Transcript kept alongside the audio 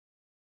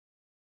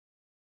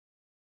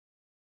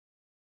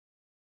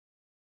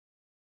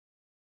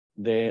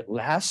The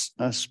last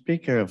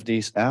speaker of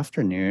this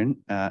afternoon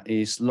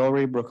is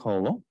Laurie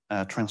Broccolo,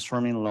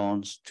 Transforming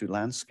Lawns to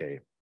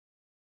Landscapes.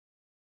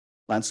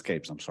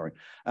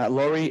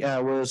 Laurie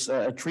was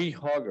a tree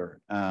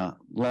hugger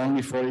long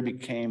before it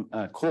became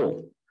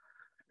cool.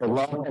 The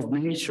love of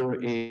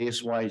nature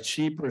is why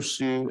she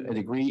pursued a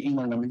degree in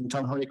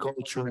ornamental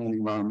horticulture and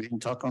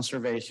environmental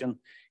conservation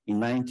in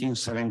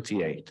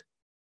 1978.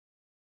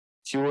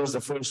 She was the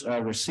first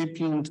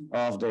recipient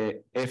of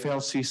the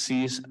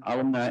FLCC's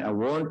Alumni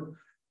Award,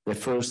 the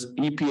first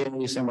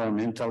EPA's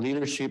Environmental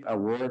Leadership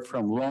Award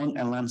from Lawn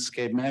and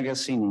Landscape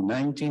magazine in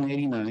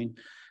 1989,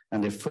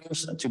 and the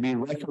first to be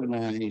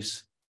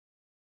recognized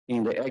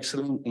in the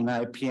Excellent in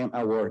IPM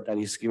Award that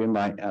is given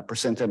by,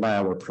 presented by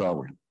our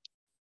program.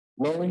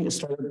 Laurie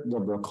started the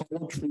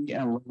Broccolo tree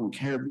and lawn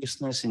care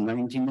business in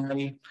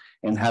 1990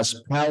 and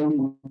has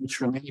proudly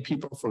nurtured many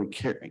people for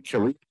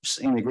careers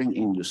in the green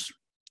industry.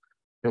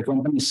 The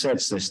company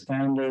sets the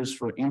standards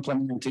for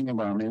implementing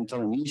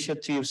environmental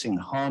initiatives in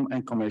home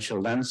and commercial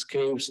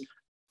landscapes,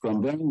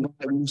 from burning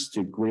gardens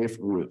to green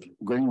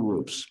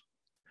roofs.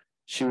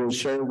 She will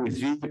share with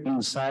you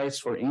insights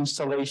for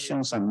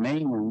installations and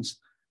maintenance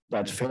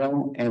that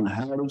fail and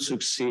how to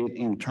succeed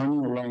in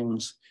turning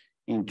lawns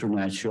into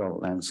natural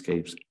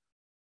landscapes.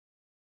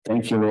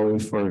 Thank you, Laurie,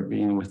 for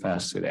being with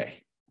us today.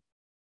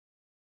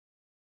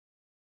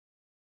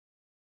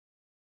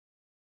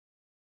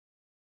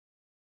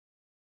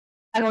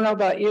 I don't know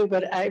about you,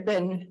 but I've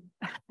been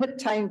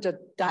trying to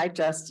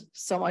digest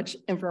so much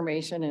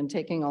information and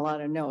taking a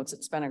lot of notes.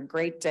 It's been a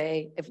great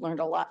day. I've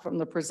learned a lot from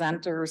the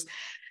presenters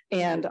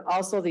and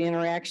also the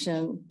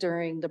interaction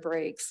during the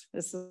breaks.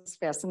 This is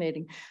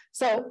fascinating.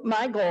 So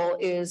my goal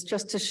is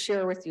just to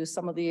share with you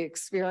some of the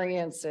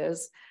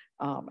experiences.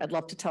 I'd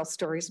love to tell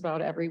stories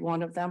about every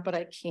one of them, but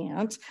I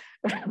can't,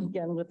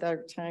 again, with our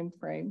time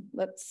frame.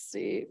 Let's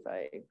see if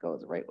I go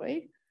the right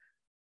way.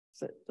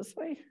 Is it this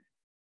way?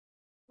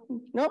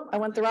 Nope, I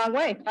went the wrong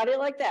way. How do you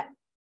like that?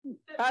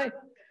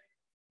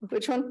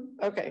 Which one?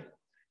 Okay,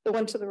 the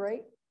one to the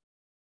right?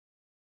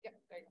 Yeah,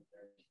 there you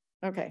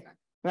go. Okay,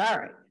 all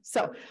right.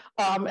 So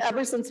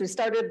ever since we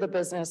started the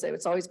business,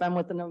 it's always been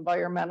with an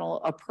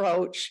environmental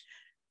approach.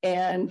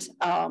 And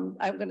I'm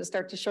going to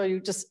start to show you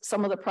just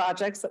some of the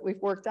projects that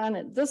we've worked on.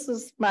 And this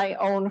is my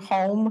own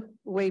home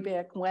way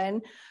back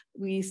when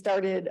we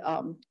started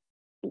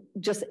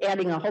just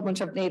adding a whole bunch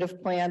of native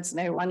plants,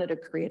 and I wanted to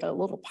create a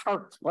little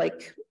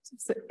park-like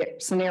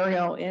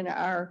scenario in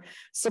our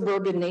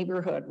suburban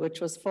neighborhood,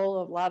 which was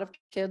full of a lot of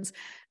kids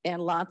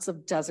and lots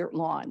of desert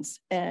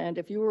lawns. And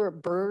if you were a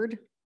bird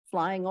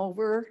flying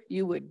over,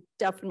 you would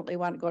definitely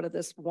want to go to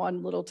this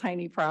one little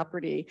tiny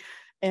property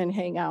and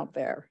hang out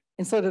there.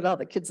 And so did all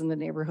the kids in the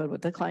neighborhood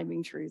with the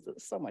climbing trees. It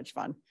was so much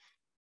fun.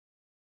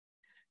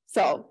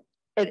 So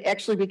it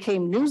actually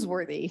became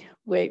newsworthy.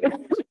 Wait,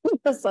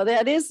 so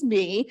that is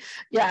me,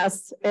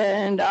 yes.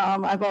 And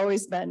I've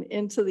always been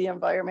into the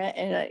environment,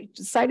 and I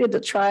decided to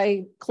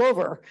try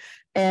clover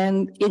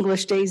and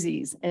English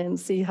daisies and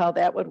see how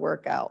that would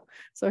work out.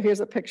 So here's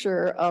a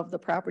picture of the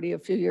property a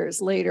few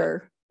years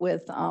later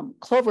with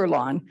clover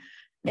lawn.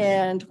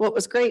 And what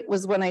was great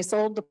was when I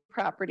sold the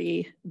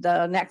property,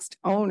 the next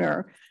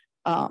owner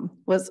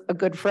was a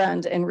good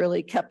friend and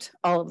really kept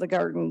all of the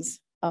gardens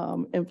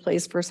in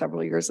place for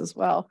several years as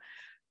well.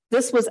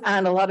 This was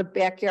on a lot of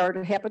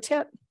backyard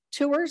habitat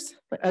tours.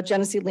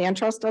 Genesee Land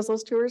Trust does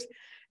those tours.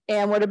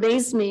 And what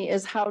amazed me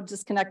is how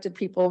disconnected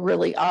people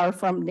really are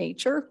from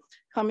nature.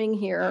 Coming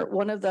here,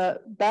 one of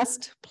the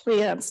best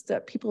plants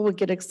that people would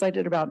get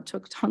excited about and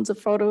took tons of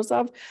photos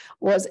of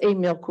was a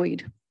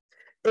milkweed.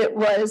 It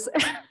was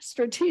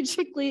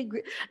strategically,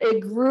 it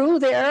grew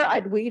there.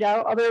 I'd weed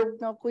out other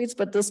milkweeds,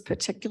 but this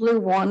particular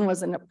one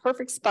was in a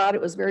perfect spot.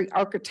 It was very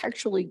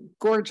architecturally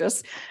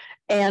gorgeous,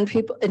 and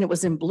it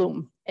was in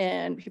bloom,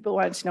 and people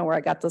wanted to know where I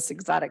got this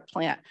exotic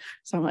plant.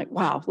 So I'm like,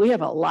 wow, we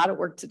have a lot of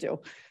work to do.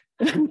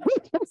 I don't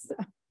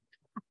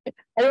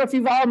know if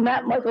you've all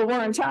met Michael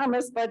Warren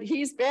Thomas, but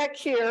he's back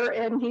here,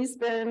 and he's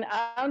been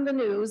on the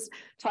news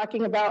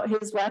talking about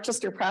his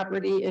Rochester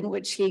property, in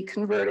which he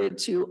converted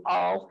to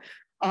all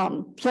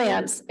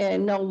plants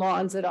and no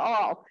lawns at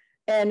all.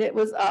 And it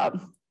was,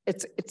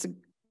 it's a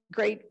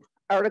great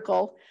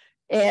article.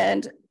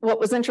 And what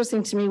was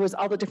interesting to me was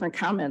all the different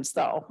comments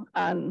though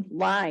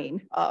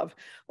online of,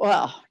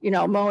 well, you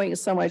know, mowing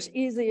is so much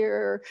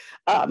easier.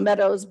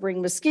 Meadows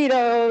bring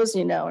mosquitoes,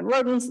 you know, and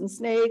rodents and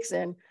snakes.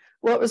 And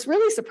what was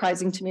really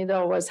surprising to me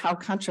though was how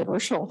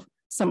controversial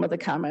some of the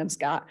comments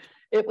got.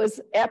 It was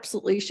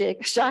absolutely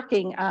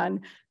shocking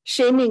on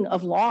shaming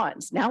of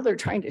lawns. Now they're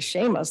trying to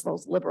shame us,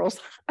 those liberals.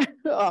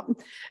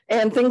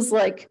 And things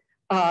like,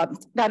 I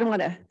don't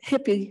want a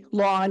hippie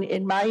lawn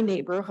in my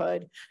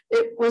neighborhood.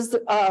 It was,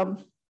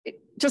 it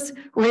just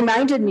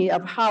reminded me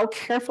of how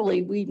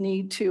carefully we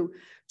need to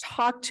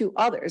talk to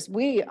others.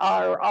 We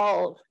are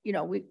all, you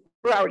know, we're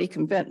already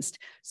convinced.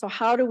 So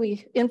how do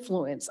we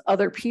influence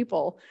other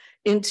people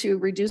into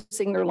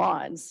reducing their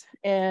lawns?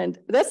 And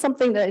that's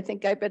something that I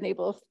think I've been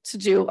able to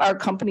do, our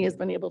company has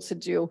been able to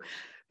do,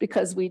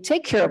 because we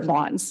take care of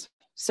lawns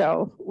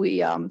So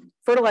we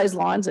fertilize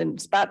lawns and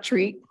spot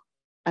treat,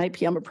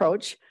 IPM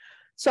approach.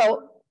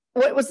 So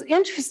what was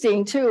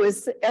interesting too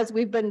is as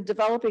we've been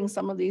developing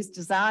some of these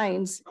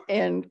designs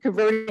and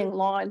converting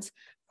lawns,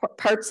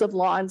 parts of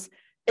lawns,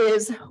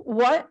 is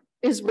what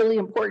is really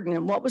important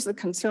and what was the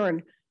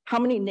concern? How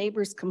many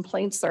neighbors'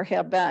 complaints there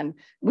have been?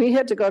 We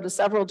had to go to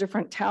several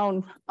different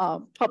town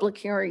public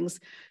hearings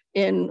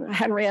in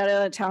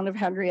Henrietta, the town of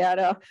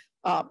Henrietta,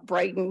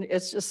 Brighton.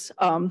 It's just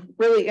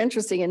really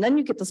interesting. And then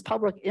you get this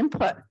public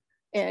input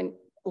and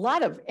a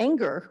lot of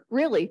anger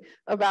really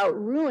about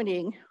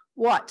ruining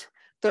what?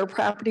 Their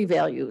property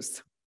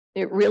values.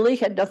 It really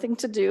had nothing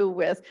to do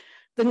with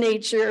the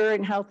nature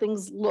and how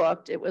things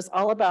looked. It was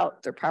all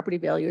about their property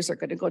values are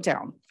going to go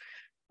down.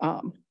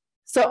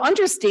 So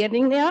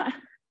understanding that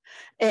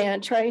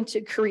and trying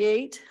to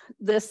create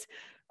this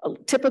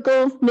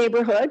typical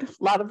neighborhood.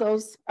 A lot of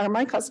those are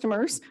my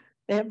customers.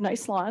 They have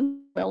nice lawns.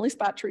 We only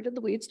spot treated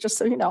the weeds, just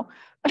so you know.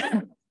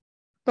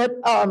 But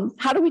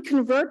how do we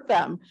convert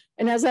them?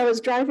 And as I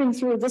was driving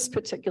through this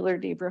particular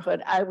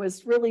neighborhood, I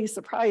was really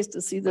surprised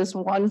to see this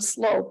one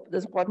slope,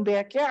 this one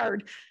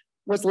backyard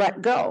was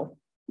let go.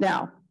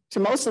 Now, to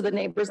most of the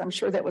neighbors, I'm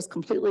sure that was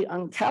completely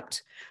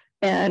unkept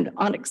and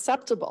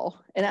unacceptable.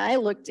 And I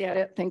looked at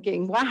it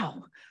thinking,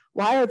 wow,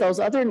 why are those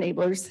other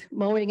neighbors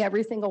mowing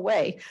everything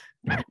away?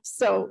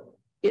 So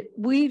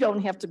we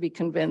don't have to be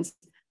convinced.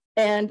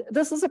 And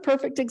this is a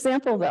perfect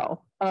example,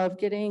 though, of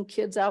getting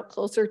kids out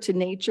closer to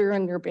nature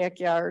in their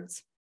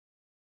backyards.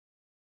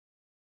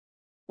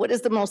 What is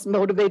the most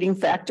motivating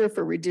factor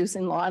for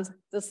reducing lawns?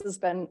 This has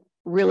been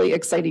really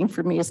exciting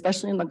for me,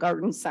 especially in the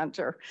garden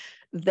center,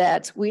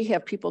 that we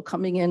have people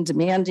coming in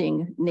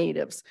demanding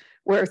natives,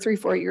 where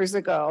 3-4 years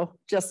ago,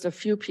 just a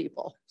few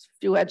people,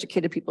 few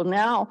educated people.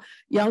 Now,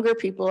 younger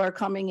people are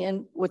coming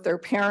in with their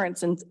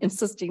parents and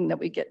insisting that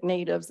we get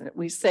natives and that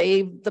we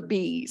save the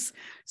bees.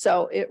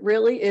 So it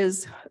really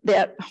is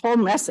that whole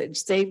message,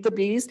 save the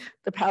bees,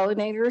 the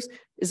pollinators,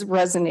 is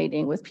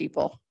resonating with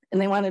people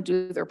and they want to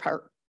do their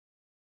part.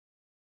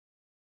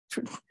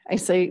 I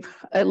say,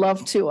 I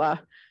love to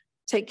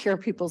take care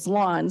of people's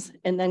lawns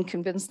and then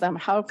convince them,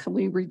 how can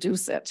we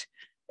reduce it?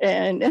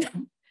 And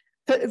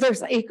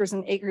there's acres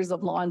and acres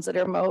of lawns that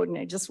are mowed and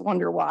I just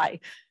wonder why.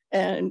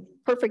 And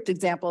perfect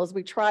example is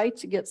we try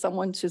to get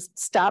someone to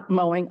stop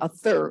mowing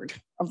 1/3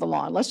 of the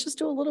lawn. Let's just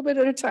do a little bit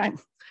at a time.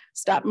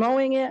 Stop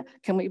mowing it.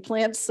 Can we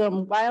plant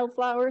some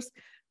wildflowers?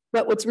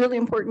 But what's really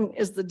important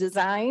is the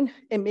design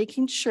and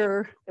making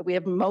sure that we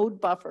have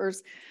mowed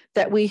buffers,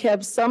 that we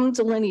have some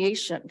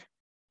delineation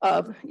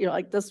of, you know,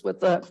 like this with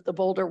the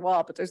boulder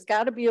wall, but there's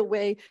got to be a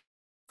way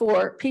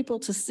for people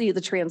to see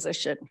the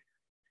transition.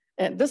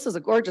 And this is a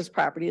gorgeous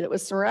property that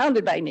was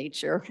surrounded by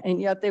nature, and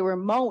yet they were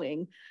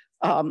mowing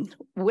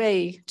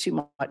way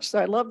too much. So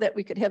I love that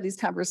we could have these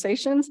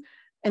conversations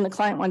and the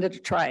client wanted to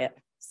try it.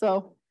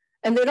 So,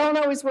 and they don't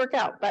always work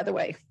out, by the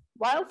way.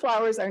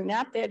 Wildflowers are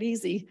not that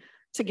easy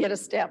to get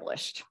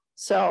established.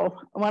 So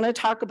I want to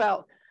talk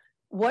about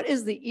what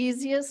is the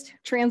easiest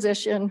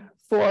transition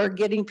for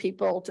getting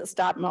people to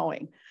stop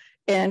mowing.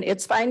 And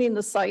it's finding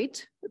the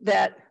site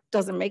that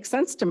doesn't make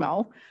sense to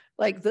mow.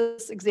 Like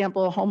this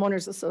example,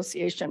 homeowners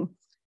association,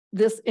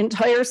 this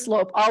entire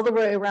slope all the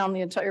way around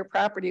the entire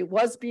property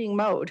was being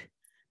mowed.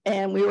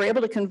 And we were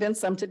able to convince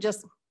them to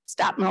just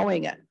stop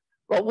mowing it.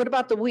 Well, what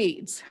about the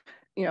weeds?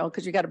 You know,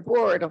 because you got a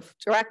board of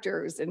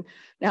directors and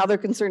now they're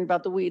concerned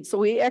about the weeds. So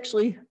we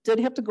actually did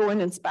have to go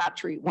in and spot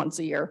treat once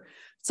a year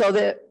so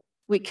that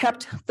we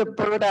kept the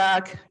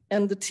burdock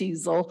and the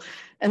teasel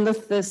and the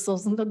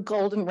thistles and the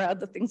goldenrod,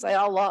 the things I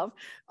all love,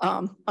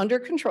 under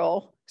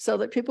control so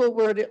that people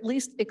would at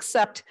least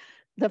accept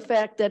the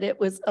fact that it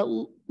was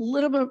a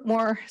little bit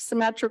more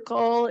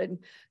symmetrical and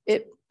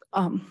it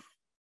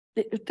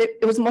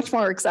was much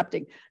more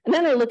accepting. And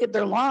then I look at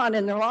their lawn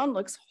and their lawn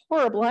looks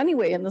horrible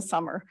anyway in the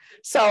summer.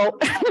 So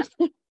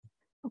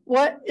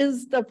what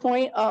is the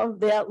point of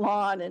that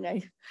lawn?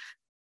 And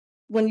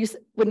when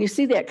you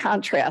see that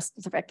contrast,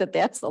 the fact that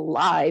that's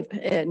alive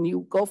and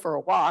you go for a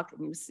walk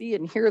and you see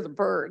and hear the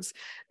birds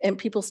and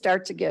people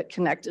start to get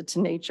connected to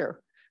nature.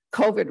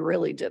 COVID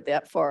really did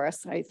that for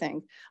us, I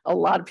think. A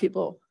lot of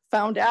people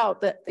found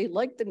out that they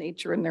like the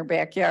nature in their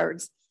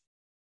backyards.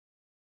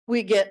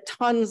 We get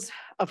tons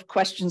of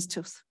questions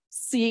to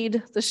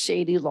seed the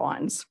shady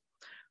lawns.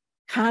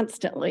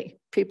 Constantly,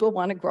 people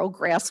want to grow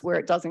grass where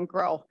it doesn't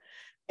grow.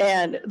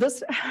 And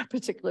this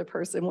particular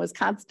person was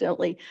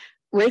constantly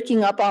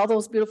raking up all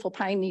those beautiful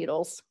pine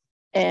needles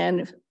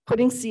and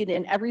putting seed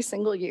in every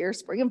single year,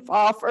 spring and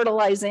fall,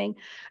 fertilizing,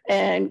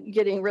 and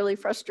getting really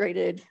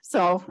frustrated.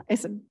 So I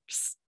said,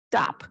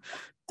 stop,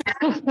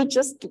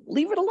 just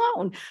leave it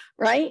alone,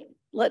 right?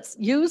 Let's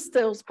use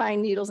those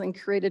pine needles and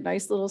create a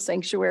nice little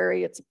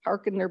sanctuary. It's a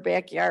park in their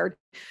backyard.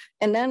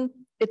 And then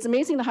it's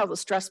amazing how the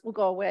stress will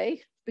go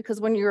away,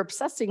 because when you're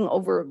obsessing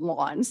over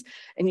lawns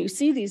and you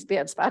see these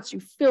bad spots,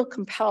 you feel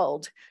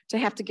compelled to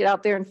have to get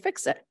out there and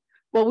fix it.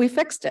 Well, we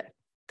fixed it.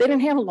 They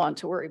didn't have a lawn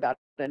to worry about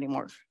it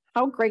anymore.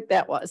 How great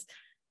that was.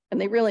 And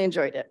they really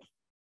enjoyed it.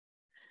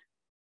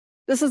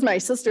 This is my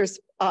sister's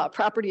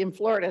property in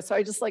Florida. So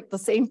I just like the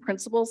same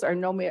principles are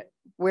no matter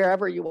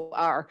wherever you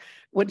are.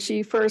 When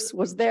she first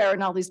was there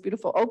and all these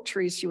beautiful oak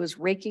trees, she was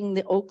raking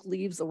the oak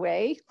leaves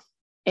away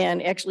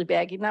and actually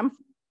bagging them.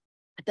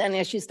 Then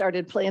as she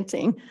started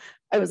planting,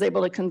 I was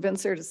able to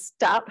convince her to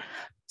stop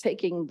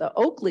taking the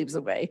oak leaves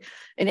away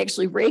and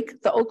actually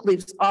rake the oak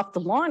leaves off the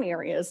lawn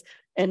areas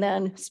and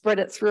then spread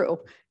it through.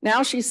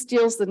 Now she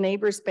steals the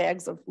neighbor's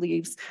bags of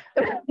leaves.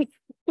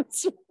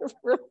 It's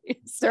really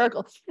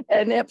hysterical.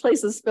 And that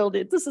place is filled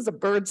in. This is a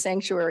bird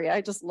sanctuary.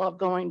 I just love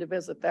going to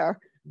visit there.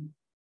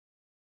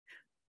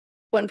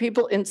 When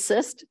people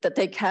insist that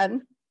they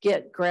can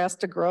get grass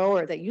to grow,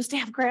 or they used to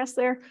have grass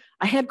there.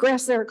 I had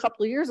grass there a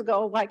couple of years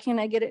ago. Why can't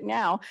I get it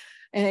now?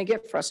 And I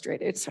get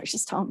frustrated. So I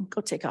just tell them,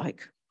 go take a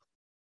hike.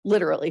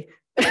 Literally,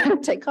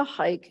 take a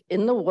hike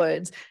in the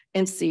woods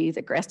and see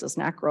that grass does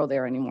not grow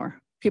there anymore.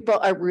 People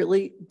are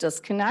really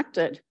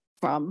disconnected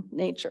from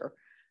nature.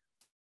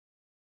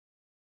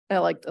 I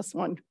like this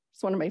one.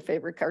 It's one of my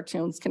favorite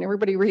cartoons. Can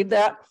everybody read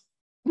that?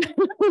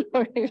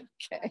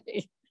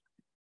 Okay.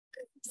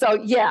 So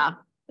yeah,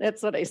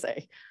 that's what I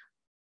say.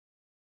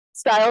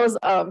 Styles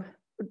of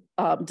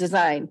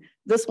design.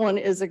 This one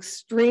is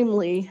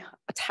extremely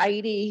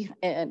tidy,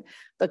 and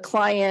the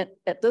client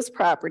at this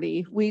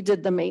property, we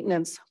did the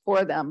maintenance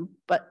for them,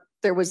 but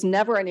there was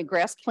never any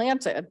grass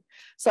planted.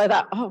 So I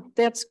thought, oh,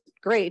 that's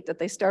great that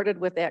they started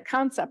with that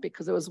concept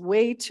because it was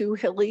way too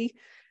hilly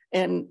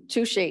and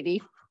too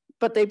shady.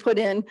 But they put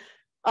in,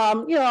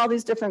 all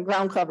these different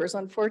ground covers.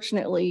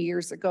 Unfortunately,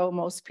 years ago,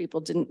 most people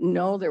didn't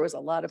know there was a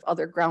lot of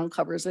other ground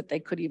covers that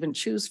they could even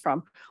choose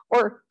from,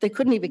 or they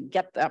couldn't even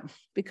get them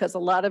because a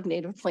lot of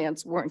native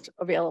plants weren't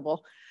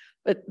available.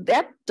 But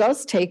that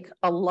does take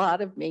a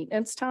lot of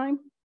maintenance time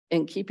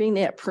and keeping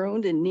that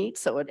pruned and neat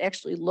so it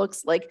actually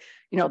looks like,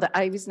 the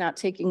ivy's not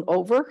taking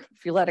over.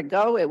 If you let it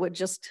go, it would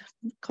just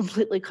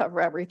completely cover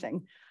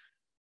everything.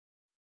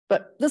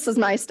 But this is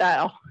my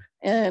style.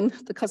 And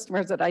the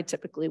customers that I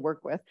typically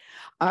work with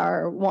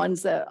are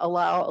ones that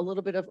allow a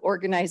little bit of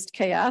organized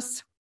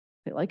chaos.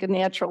 They like a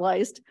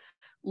naturalized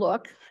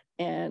look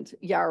and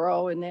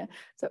yarrow and that.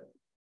 So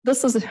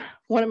this is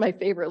one of my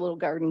favorite little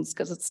gardens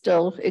because it's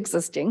still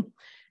existing.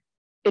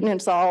 And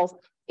it's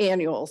all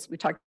annuals. We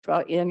talked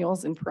about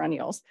annuals and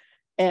perennials.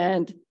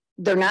 And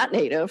they're not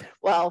native.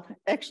 Well,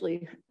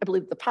 actually, I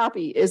believe the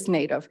poppy is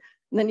native.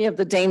 And then you have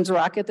the Dame's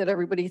rocket that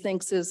everybody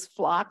thinks is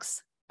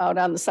phlox out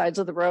on the sides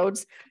of the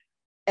roads.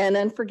 And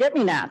then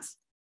forget-me-nots,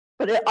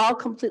 but it all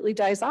completely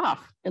dies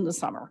off in the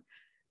summer.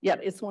 Yet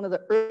it's one of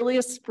the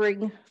earliest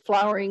spring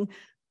flowering,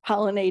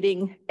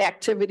 pollinating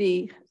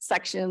activity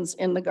sections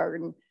in the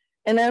garden.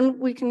 And then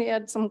we can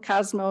add some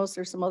cosmos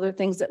or some other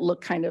things that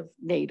look kind of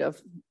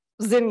native,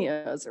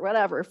 zinnias or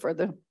whatever for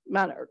the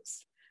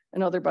monarchs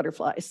and other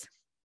butterflies.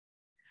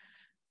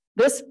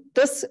 This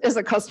is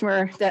a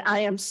customer that I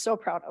am so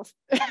proud of.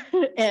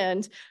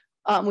 And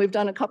we've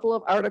done a couple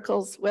of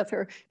articles with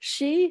her.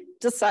 She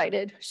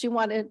decided she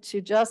wanted to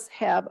just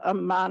have a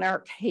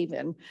monarch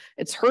haven.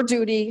 It's her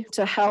duty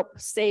to help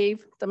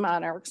save the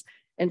monarchs.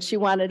 And she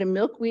wanted a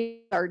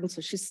milkweed garden.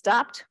 So she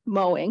stopped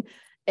mowing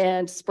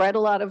and spread a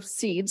lot of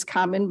seeds,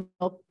 common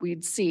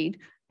milkweed seed.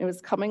 It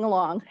was coming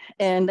along.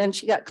 And then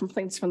she got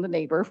complaints from the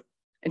neighbor.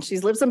 And she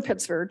lives in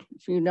Pittsford,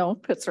 if you know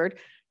Pittsford.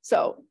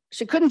 So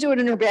she couldn't do it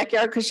in her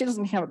backyard because she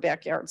doesn't have a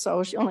backyard.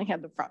 So she only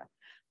had the front.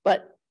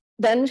 But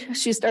then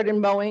she started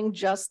mowing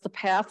just the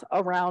path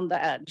around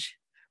the edge,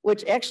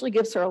 which actually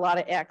gives her a lot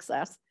of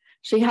access.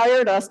 She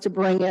hired us to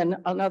bring in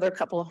another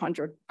couple of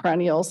hundred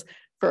perennials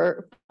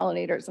for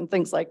pollinators and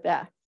things like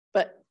that.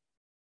 But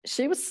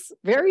she was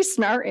very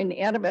smart and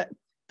adamant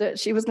that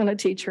she was going to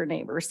teach her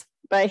neighbors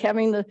by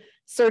having the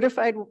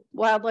certified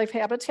wildlife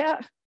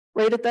habitat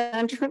right at the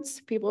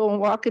entrance. People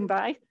walking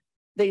by,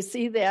 they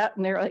see that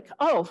and they're like,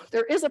 oh,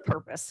 there is a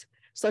purpose.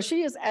 So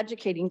she is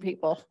educating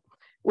people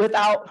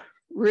without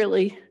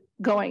really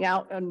going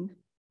out and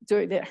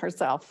doing it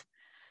herself.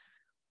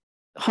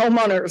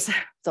 Homeowners,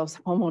 those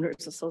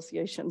homeowners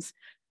associations.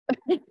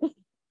 I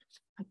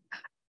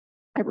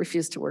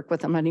refuse to work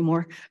with them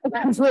anymore.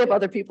 We have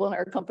other people in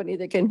our company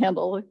that can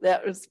handle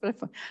that.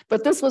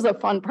 But this was a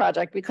fun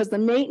project because the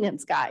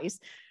maintenance guys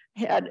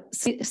had,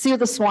 see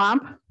the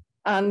swamp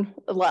on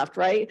the left,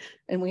 right?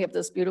 And we have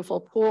this beautiful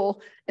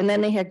pool, and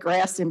then they had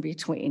grass in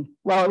between.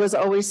 Well, it was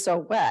always so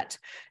wet.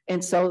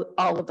 And so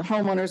all of the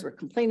homeowners were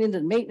complaining to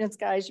the maintenance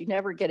guys, you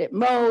never get it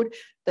mowed.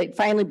 They'd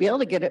finally be able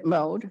to get it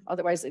mowed.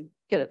 Otherwise they'd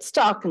get it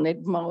stuck and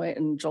they'd mow it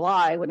in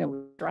July when it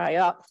would dry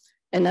up.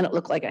 And then it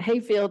looked like a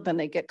hayfield. Then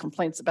they get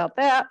complaints about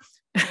that.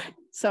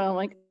 So I'm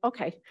like,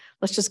 okay,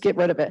 let's just get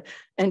rid of it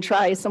and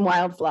try some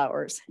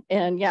wildflowers.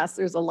 And yes,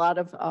 there's a lot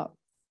of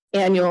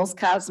annuals,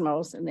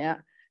 cosmos and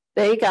that.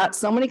 They got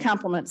so many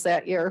compliments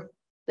that year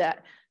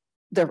that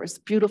there was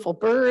beautiful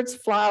birds,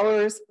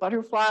 flowers,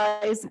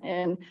 butterflies,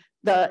 and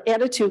the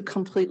attitude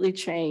completely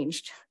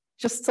changed.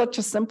 Just such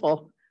a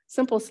simple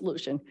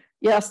solution.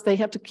 Yes, they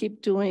have to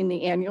keep doing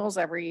the annuals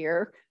every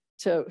year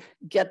to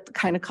get the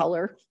kind of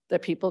color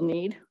that people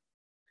need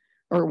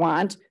or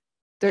want.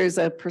 There's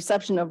a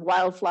perception of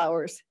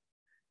wildflowers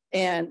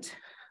And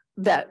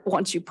that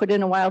once you put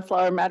in a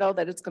wildflower meadow,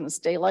 that it's going to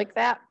stay like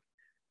that.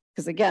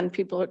 Because again,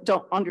 people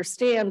don't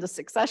understand the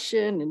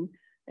succession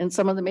and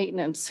some of the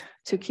maintenance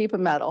to keep a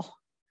meadow.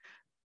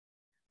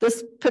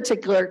 This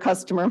particular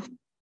customer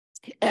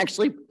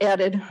actually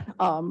added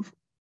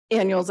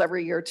annuals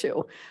every year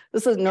too.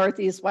 This is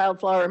Northeast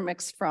wildflower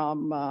mix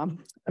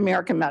from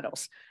American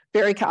Meadows,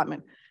 very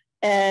common.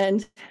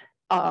 And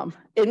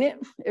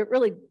it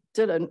really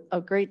did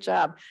a great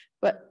job.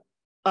 But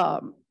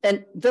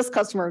and this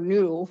customer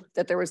knew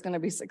that there was going to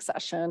be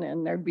succession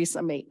and there'd be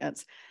some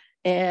maintenance.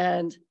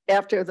 And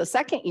after the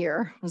second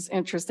year, it was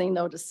interesting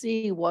though to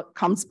see what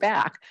comes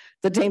back.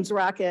 The Dames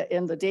Rocket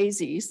and the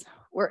daisies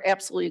were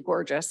absolutely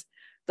gorgeous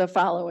the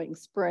following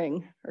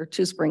spring or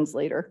 2 springs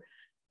later.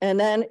 And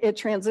then it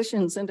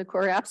transitions into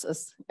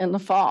Coreopsis in the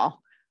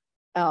fall.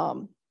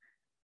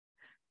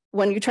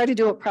 When you try to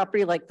do a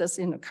property like this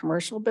in a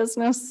commercial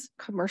business,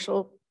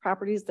 commercial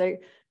properties, they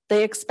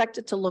expect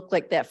it to look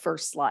like that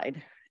first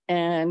slide.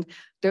 And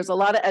there's a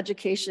lot of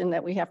education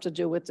that we have to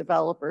do with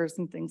developers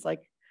and things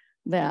like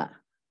that.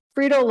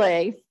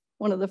 Frito-Lay,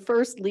 one of the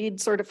first LEED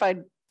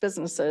certified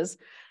businesses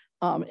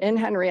in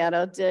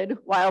Henrietta, did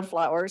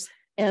wildflowers,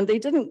 and they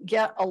didn't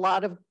get a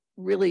lot of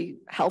really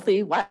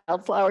healthy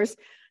wildflowers.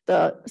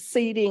 The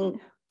seeding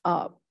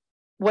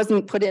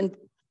wasn't put in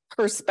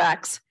per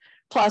specs.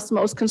 Plus,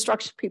 most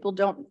construction people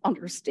don't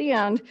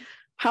understand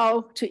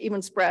how to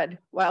even spread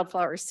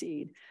wildflower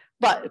seed.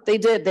 But they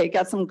did. They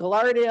got some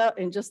gaillardia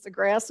and just the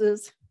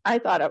grasses. I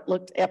thought it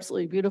looked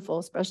absolutely beautiful,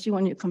 especially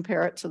when you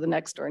compare it to the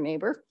next door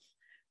neighbor.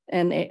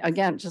 And they,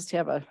 again, just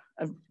have a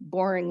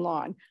boring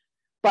lawn.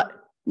 But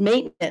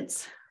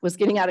maintenance was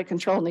getting out of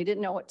control and they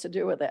didn't know what to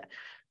do with it.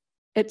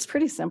 It's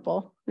pretty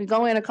simple. We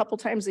go in a couple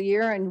times a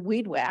year and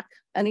weed whack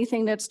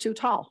anything that's too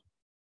tall.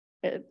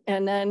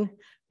 And then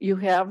you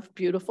have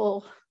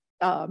beautiful,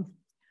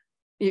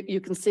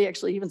 you can see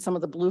actually even some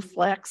of the blue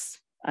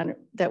flecks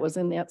that was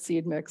in that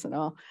seed mix and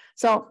all.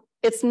 So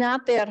it's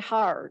not that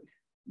hard.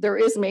 There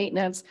is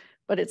maintenance,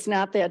 but it's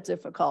not that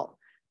difficult.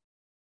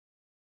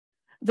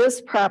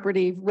 This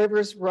property,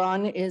 Rivers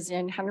Run, is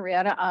in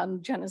Henrietta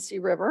on Genesee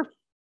River,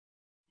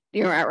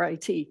 near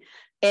RIT.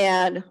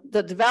 And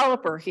the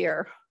developer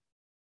here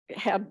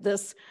had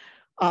this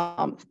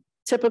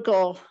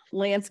typical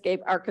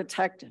landscape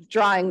architect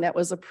drawing that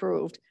was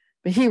approved,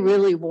 but he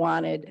really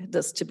wanted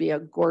this to be a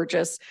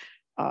gorgeous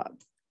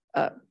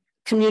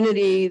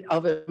community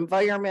of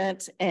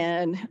environment.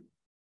 And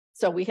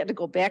so we had to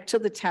go back to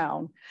the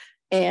town.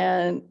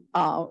 And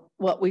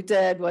what we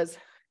did was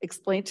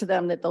explain to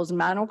them that those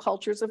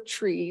monocultures of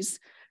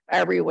trees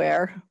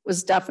everywhere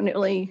was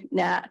definitely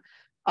not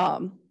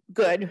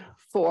good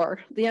for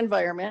the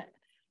environment.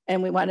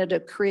 And we wanted to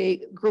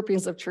create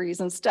groupings of trees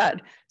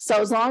instead. So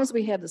as long as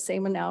we had the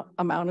same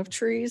amount of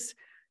trees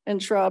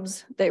and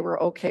shrubs, they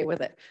were okay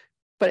with it.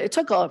 But it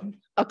took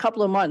a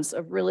couple of months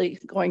of really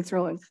going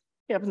through and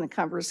having the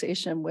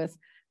conversation with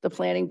the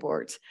planning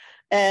boards.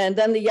 And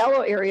then the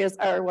yellow areas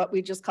are what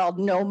we just called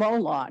no-mow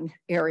lawn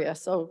area.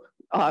 So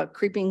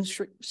creeping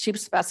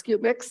sheep's fescue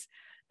mix.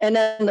 And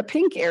then the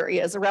pink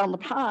areas around the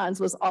ponds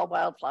was all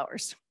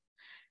wildflowers.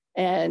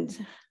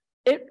 And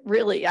it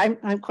really,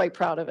 I'm quite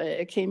proud of it.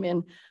 It came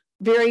in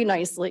very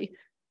nicely.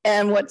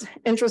 And what's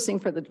interesting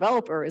for the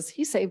developer is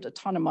he saved a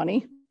ton of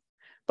money,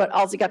 but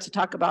all he got to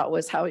talk about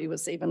was how he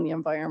was saving the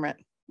environment.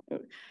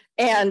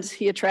 And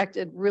he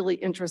attracted really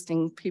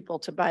interesting people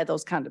to buy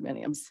those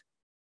condominiums.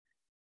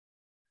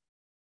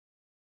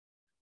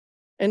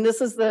 And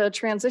this is the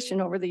transition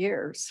over the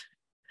years.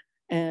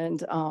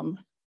 And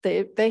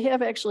they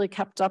have actually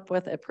kept up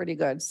with it pretty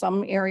good.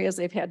 Some areas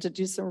they've had to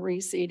do some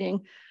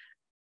reseeding.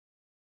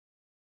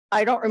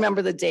 I don't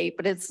remember the date,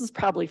 but it's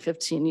probably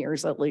 15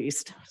 years at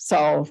least.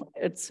 So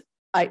it's,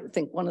 I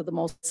think, one of the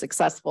most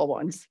successful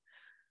ones.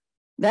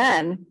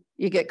 Then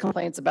you get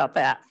complaints about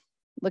that.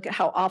 Look at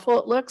how awful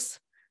it looks,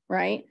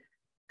 right?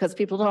 Because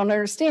people don't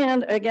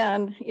understand,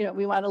 again, you know,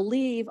 we want to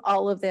leave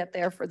all of that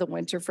there for the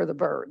winter for the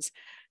birds.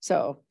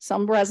 So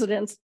some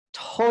residents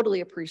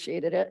totally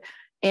appreciated it.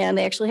 And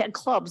they actually had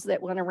clubs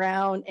that went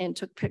around and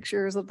took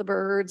pictures of the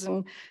birds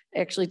and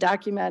actually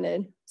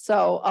documented.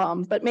 So,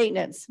 but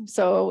maintenance.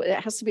 So it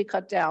has to be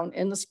cut down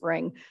in the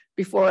spring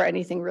before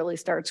anything really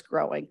starts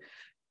growing.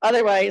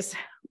 Otherwise,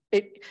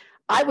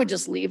 I would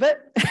just leave it.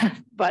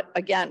 But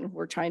again,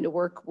 we're trying to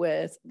work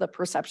with the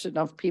perception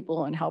of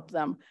people and help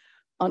them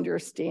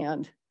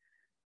understand.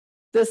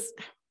 This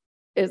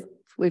is,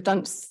 we've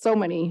done so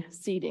many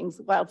seedings,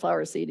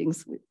 wildflower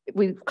seedings.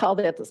 We call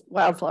that the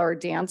wildflower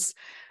dance,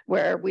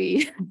 where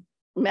we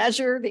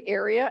measure the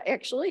area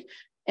actually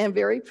and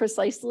very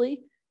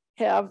precisely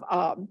have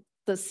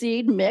the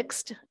seed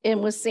mixed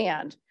in with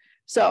sand.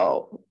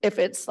 So if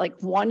it's like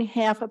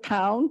 1/2 a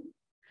pound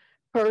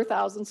per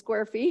 1,000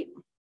 square feet,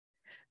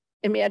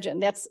 imagine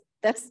that's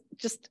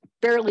just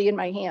barely in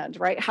my hand,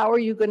 right? How are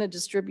you going to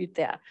distribute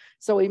that?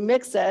 So we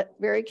mix it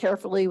very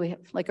carefully. We have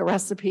like a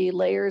recipe,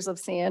 layers of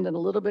sand and a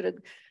little bit of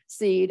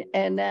seed,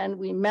 and then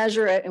we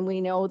measure it, and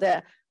we know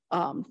that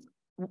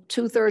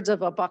 2/3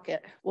 of a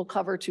bucket will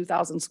cover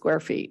 2,000 square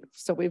feet.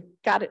 So we've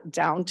got it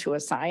down to a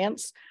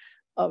science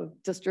of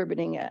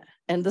distributing it.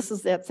 And this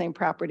is that same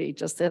property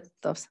just at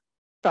the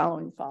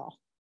following fall.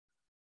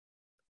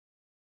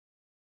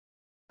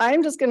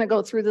 I'm just going to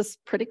go through this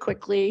pretty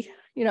quickly,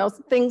 you know,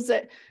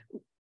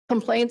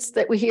 complaints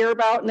that we hear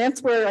about. And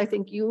that's where I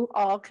think you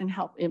all can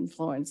help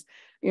influence,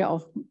 you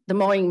know, the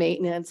mowing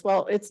maintenance.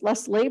 Well, it's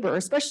less labor,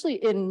 especially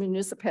in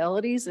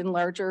municipalities and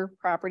larger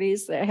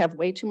properties that have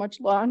way too much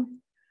lawn.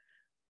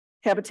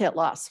 Habitat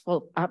loss.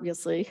 Well,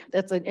 obviously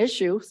that's an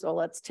issue. So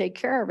let's take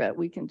care of it.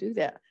 We can do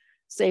that.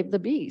 Save the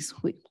bees.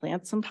 We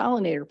plant some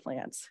pollinator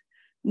plants.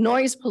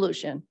 Noise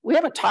pollution. We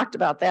haven't talked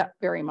about that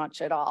very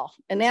much at all.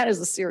 And that is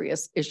a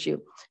serious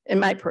issue, in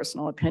my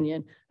personal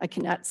opinion. I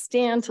cannot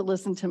stand to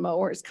listen to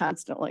mowers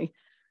constantly.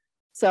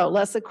 So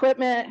less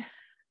equipment,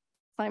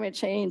 climate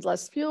change,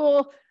 less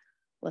fuel,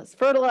 less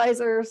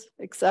fertilizers,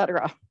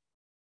 etc.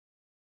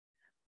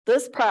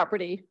 This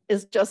property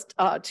is just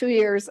 2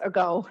 years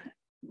ago.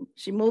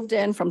 She moved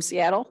in from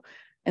Seattle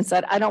and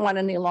said, I don't want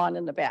any lawn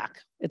in the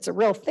back. It's a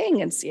real thing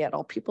in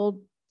Seattle.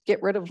 People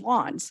get rid of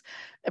lawns.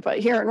 But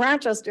here in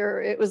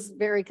Rochester, it was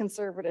very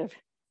conservative.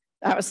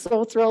 I was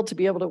so thrilled to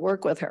be able to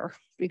work with her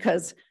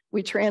because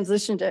we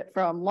transitioned it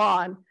from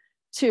lawn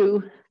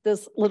to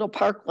this little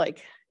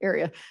park-like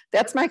area.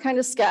 That's my kind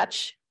of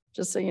sketch,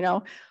 just so you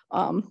know.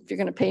 If you're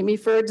gonna pay me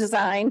for a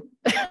design,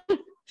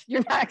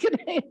 you're not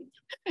gonna,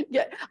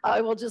 yeah,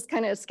 I will just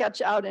kind of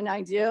sketch out an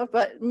idea.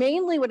 But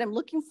mainly what I'm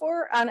looking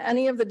for on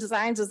any of the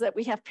designs is that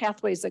we have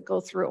pathways that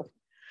go through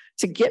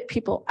to get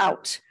people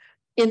out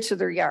into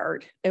their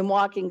yard and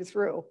walking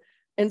through.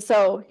 And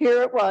so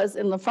here it was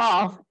in the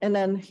fall, and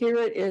then here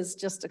it is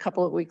just a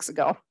couple of weeks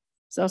ago.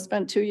 So I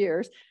spent 2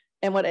 years.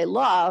 And what I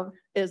love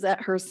is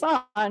that her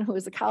son, who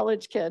is a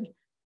college kid,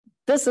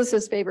 this is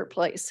his favorite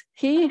place.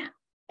 He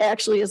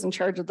actually is in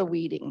charge of the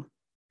weeding.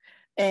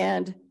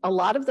 And a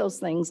lot of those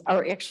things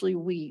are actually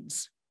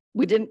weeds.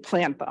 We didn't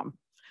plant them,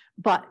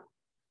 but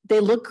they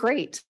look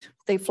great.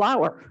 They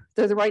flower.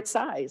 They're the right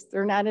size.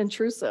 They're not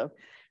intrusive.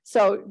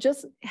 So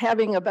just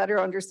having a better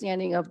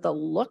understanding of the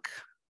look,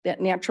 that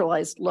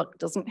naturalized look,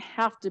 doesn't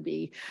have to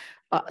be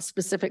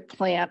specific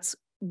plants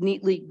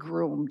neatly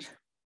groomed.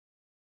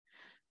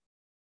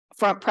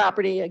 Front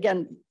property,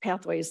 again,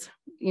 pathways,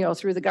 you know,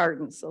 through the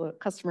garden so the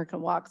customer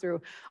can walk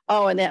through.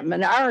 Oh, and that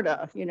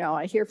Monarda, you know,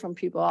 I hear from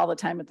people all the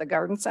time at the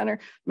garden center,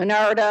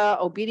 Monarda,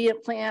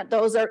 obedient plant,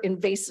 those are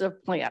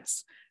invasive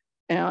plants.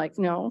 And I'm like,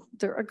 no,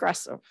 they're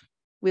aggressive.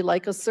 We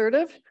like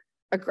assertive,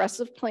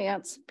 aggressive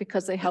plants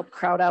because they help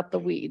crowd out the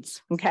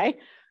weeds, okay?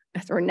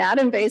 They're not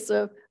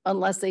invasive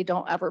unless they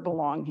don't ever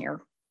belong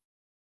here.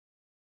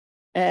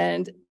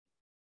 And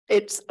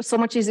it's so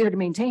much easier to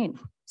maintain.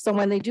 So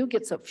when they do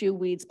get a few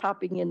weeds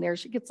popping in there,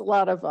 she gets a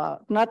lot of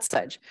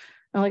nutsedge.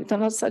 I'm like, the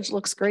nutsedge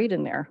looks great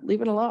in there,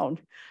 leave it alone.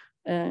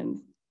 And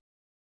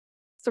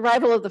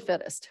survival of the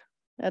fittest,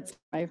 that's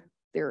my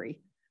theory.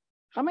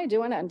 How am I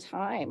doing on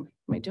time?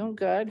 Am I doing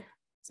good?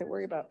 So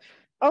worry about,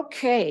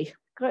 okay,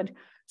 good.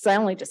 So I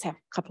only just have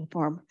a couple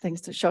more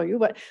things to show you,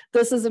 but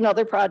this is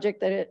another project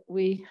that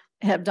we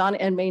have done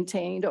and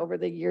maintained over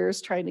the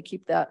years, trying to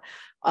keep that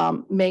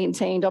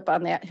maintained up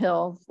on that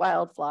hill,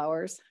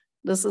 wildflowers.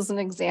 This is an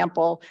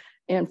example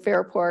in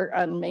Fairport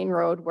on Main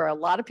Road where a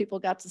lot of people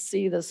got to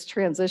see this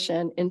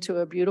transition into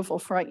a beautiful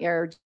front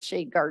yard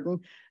shade garden,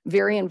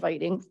 very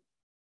inviting.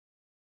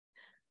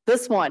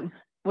 This one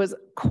was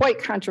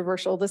quite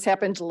controversial. This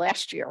happened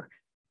last year.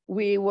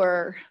 We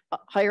were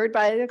hired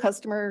by the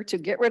customer to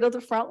get rid of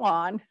the front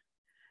lawn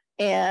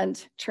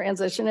and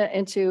transition it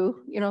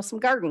into, you know, some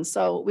gardens.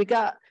 So we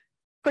got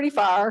pretty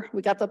far.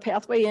 We got the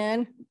pathway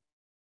in,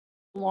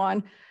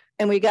 lawn,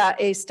 and we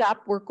got a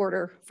stop work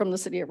order from the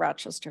city of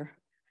Rochester.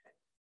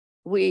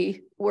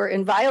 We were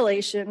in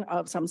violation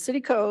of some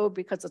city code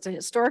because it's a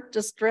historic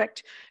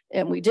district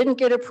and we didn't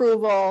get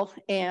approval,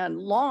 and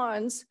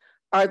lawns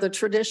are the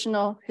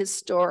traditional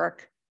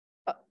historic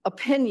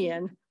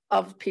opinion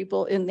of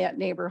people in that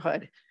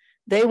neighborhood.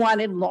 They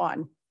wanted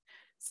lawn.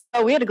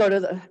 So we had to go to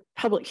the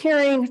public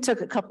hearing. It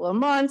took a couple of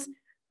months.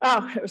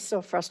 Oh, it was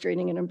so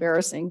frustrating and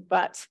embarrassing,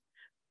 but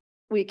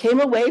we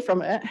came away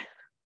from it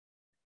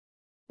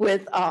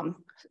with you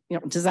know,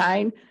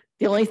 design.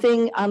 The only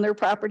thing on their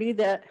property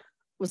that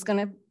was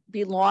going to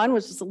be lawn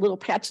was just a little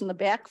patch in the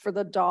back for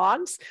the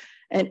dogs,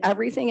 and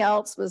everything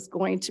else was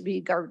going to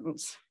be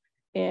gardens.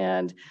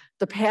 And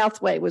the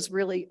pathway was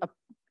really an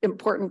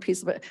important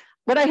piece of it.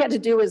 What I had to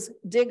do is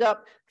dig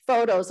up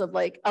photos of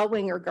like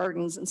Elwinger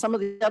Gardens and some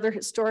of the other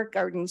historic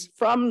gardens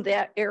from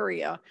that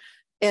area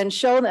and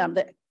show them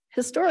that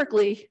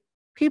historically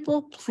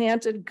people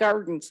planted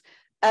gardens,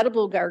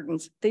 edible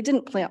gardens. They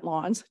didn't plant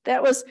lawns.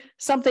 That was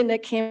something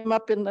that came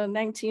up in the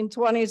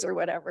 1920s or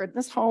whatever.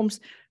 These homes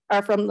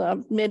are from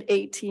the mid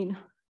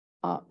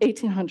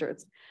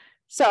 1800s.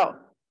 So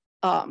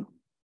I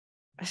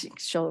should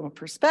show them a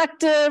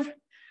perspective.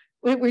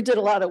 We did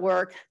a lot of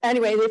work.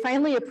 Anyway, they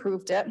finally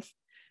approved it.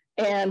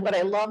 And what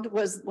I loved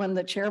was when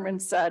the chairman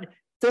said,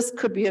 this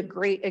could be a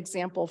great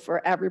example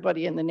for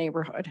everybody in the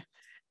neighborhood.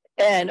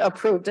 and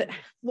approved it.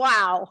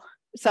 Wow.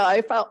 So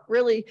I felt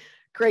really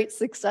great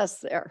success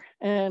there.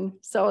 And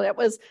so that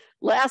was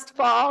last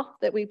fall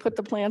that we put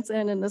the plants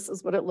in, and this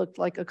is what it looked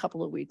like a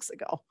couple of weeks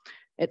ago.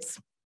 It's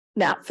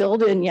not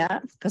filled in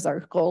yet because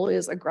our goal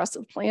is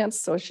aggressive plants,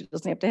 so she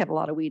doesn't have to have a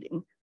lot of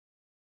weeding.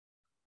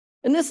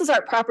 And this is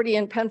our property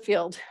in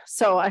Penfield.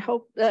 So I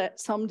hope that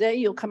someday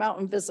you'll come out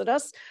and visit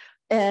us.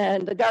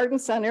 And the garden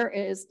center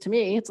is, to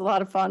me, it's a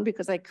lot of fun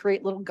because I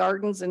create little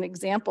gardens and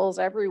examples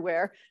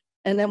everywhere.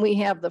 And then we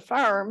have the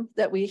farm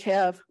that we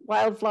have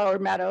wildflower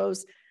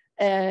meadows.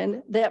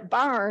 And that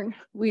barn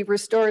we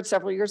restored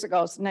several years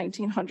ago. It's a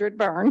 1900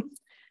 barn.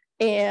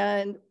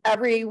 And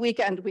every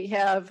weekend we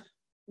have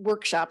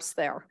workshops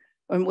there.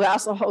 And we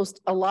also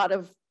host a lot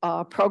of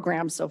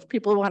programs. So if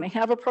people want to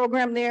have a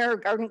program there,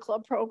 garden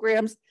club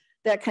programs,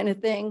 that kind of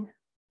thing,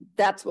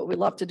 that's what we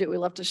love to do. We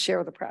love to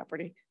share the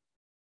property.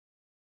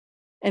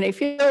 And I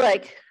feel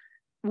like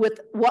with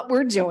what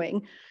we're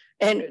doing,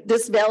 and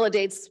this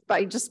validates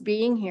by just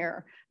being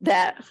here,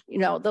 that, you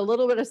know, the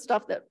little bit of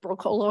stuff that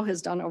Broccolo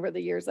has done over the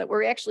years, that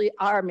we actually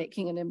are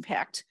making an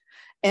impact.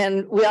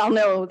 And we all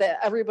know that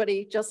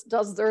everybody just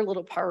does their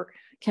little part,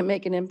 can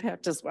make an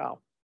impact as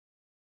well.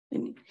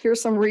 And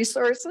here's some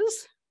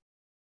resources.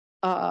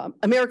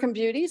 American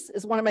Beauties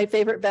is one of my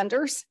favorite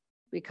vendors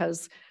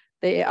because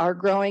they are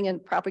growing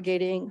and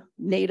propagating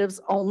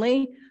natives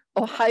only.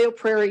 Ohio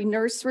Prairie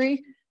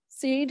Nursery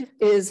Seed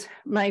is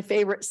my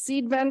favorite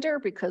seed vendor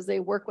because they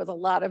work with a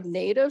lot of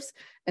natives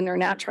and they're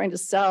not trying to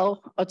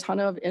sell a ton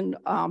of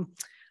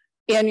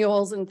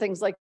annuals and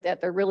things like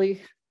that. They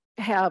really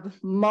have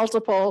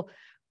multiple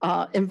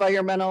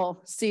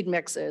environmental seed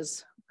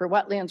mixes for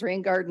wetlands,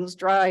 rain gardens,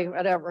 dry,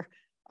 whatever.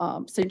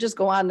 So you just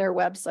go on their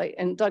website.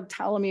 And Doug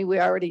Ptolemy, we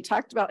already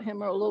talked about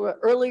him a little bit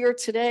earlier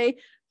today.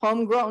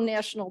 Homegrown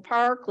National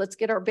Park. Let's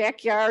get our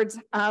backyards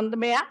on the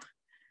map.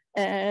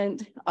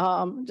 And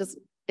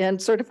and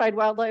certified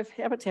wildlife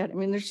habitat. I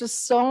mean, there's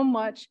just so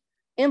much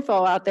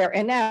info out there.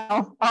 And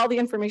now all the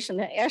information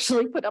that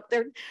Ashley put up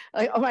there,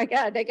 like, oh my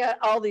God, they got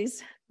all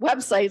these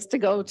websites to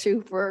go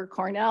to for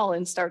Cornell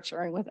and start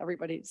sharing with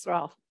everybody as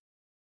well.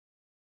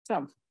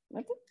 So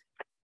that's it.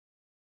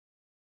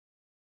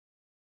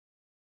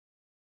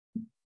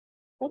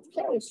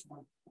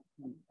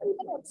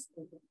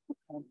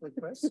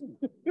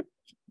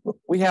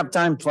 We have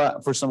time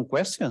for some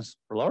questions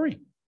for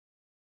Laurie.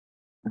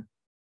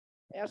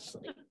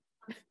 Ashley.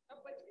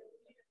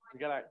 You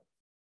gotta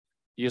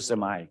use the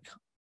mic.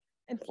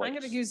 And I'm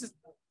going to use this.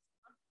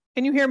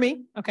 Can you hear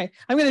me? Okay.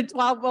 I'm going to,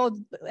 well,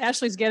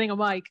 Ashley's getting a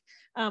mic.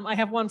 I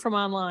have one from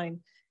online.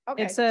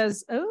 Okay. It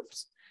says,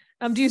 oops.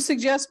 Do you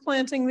suggest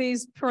planting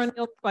these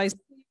perennial by seed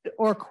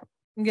or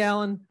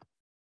gallon?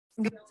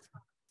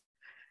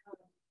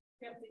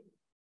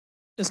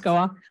 Just go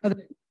on.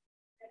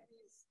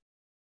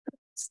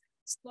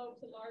 Slow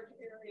to large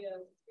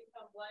areas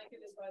become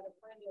blanketed by the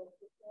perennials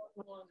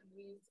before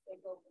weeds take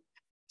over.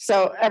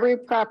 So every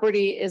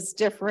property is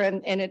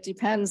different and it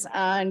depends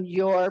on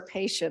your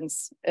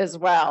patience as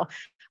well.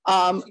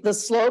 The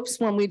slopes,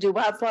 when we do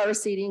wildflower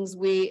seedings,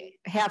 we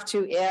have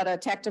to add a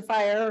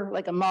tectifier,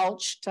 like a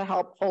mulch, to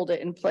help hold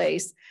it in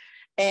place.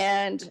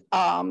 And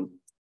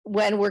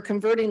when we're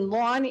converting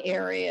lawn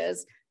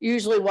areas,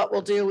 usually what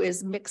we'll do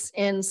is mix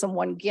in some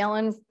 1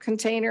 gallon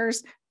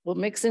containers. We'll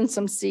mix in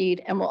some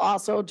seed and we'll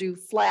also do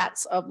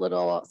flats of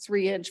little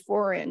 3-inch,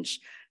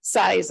 4-inch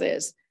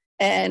sizes.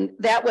 And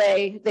that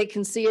way they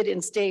can see it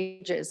in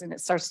stages and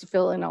it starts to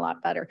fill in a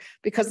lot better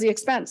because the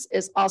expense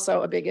is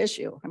also a big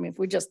issue. I mean, if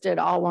we just did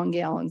all 1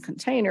 gallon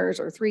containers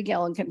or 3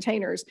 gallon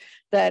containers,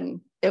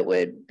 then it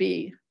would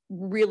be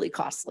really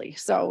costly.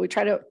 So we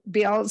try to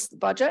balance the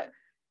budget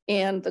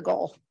and the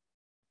goal.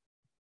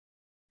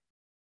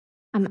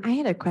 I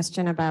had a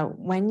question about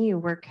when you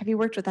work, have you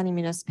worked with any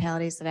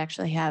municipalities that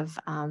actually have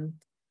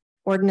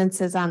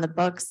ordinances on the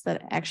books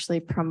that actually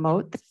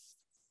promote?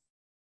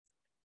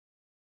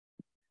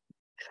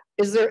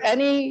 Is there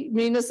any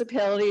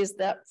municipalities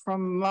that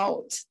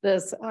promote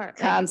this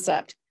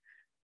concept?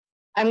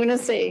 I'm going to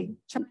say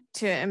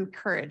to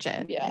encourage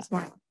it. Yeah.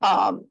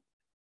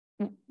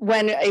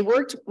 When I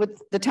worked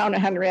with the town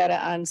of Henrietta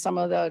on some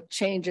of the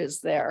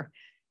changes there,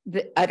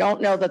 I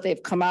don't know that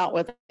they've come out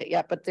with it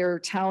yet, but their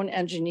town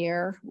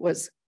engineer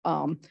was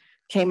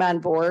came on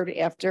board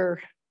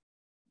after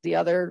the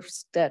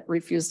others that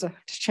refused to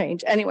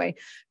change. Anyway,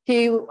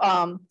 he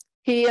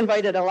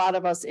invited a lot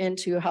of us in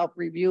to help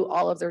review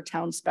all of their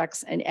town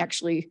specs and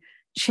actually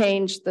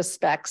change the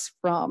specs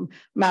from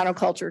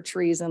monoculture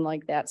trees and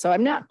like that. So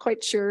I'm not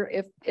quite sure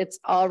if it's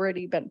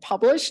already been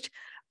published,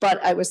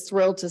 but I was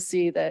thrilled to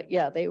see that,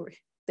 yeah, they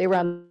were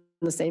on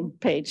the same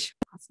page.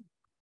 Awesome.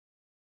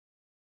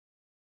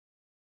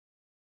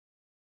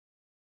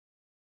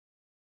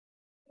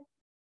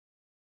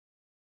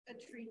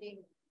 Treating.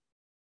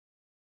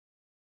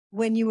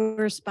 When you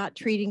were spot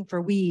treating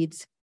for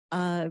weeds,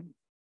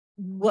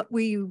 what were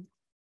you,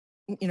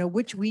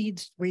 which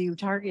weeds were you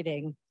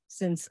targeting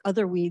since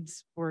other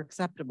weeds were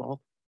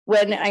acceptable?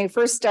 when I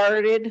first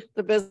started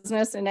the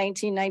business in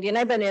 1990, and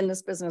I've been in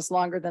this business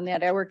longer than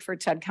that. I worked for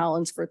Ted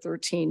Collins for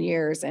 13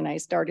 years and I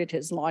started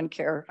his lawn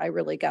care. I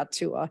really got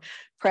to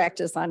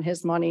practice on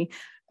his money.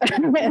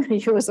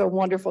 He was a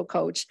wonderful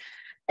coach.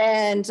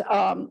 And,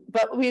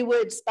 but we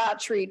would spot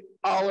treat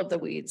all of the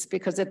weeds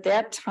because at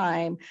that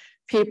time,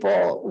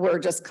 people were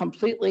just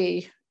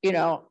completely, you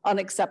know,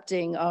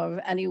 unaccepting of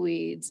any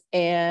weeds.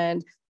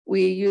 And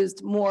we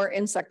used more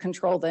insect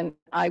control than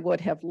I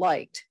would have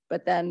liked.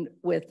 But then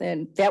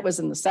that was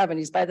in the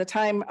 70s. By the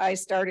time I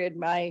started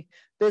my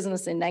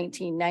business in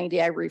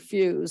 1990, I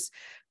refused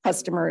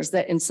customers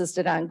that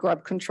insisted on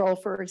grub control,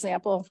 for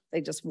example. They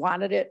just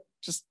wanted it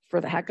just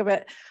for the heck of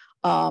it.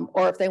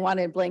 Or if they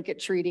wanted blanket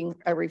treating,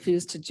 I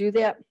refused to do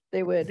that.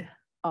 They would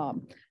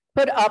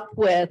put up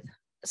with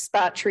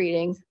spot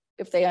treating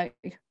if they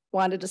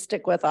wanted to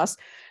stick with us.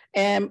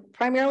 And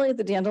primarily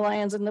the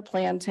dandelions and the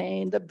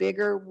plantain, the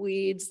bigger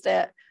weeds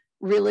that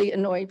really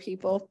annoy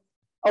people.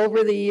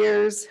 Over the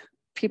years,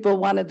 people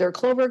wanted their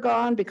clover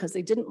gone because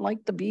they didn't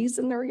like the bees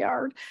in their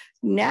yard.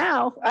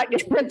 Now,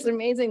 it's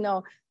amazing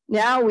though.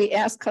 Now we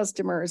ask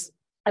customers,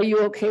 are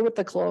you okay with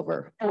the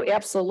clover? Oh,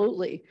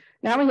 absolutely.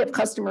 Now we have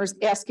customers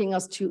asking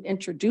us to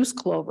introduce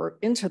clover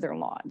into their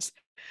lawns.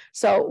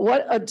 So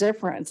what a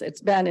difference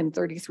it's been in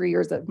 33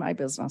 years of my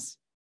business.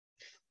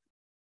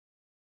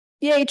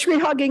 Yay, tree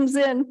hugging's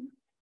in.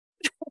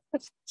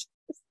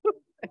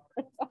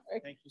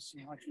 Thank you so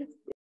much.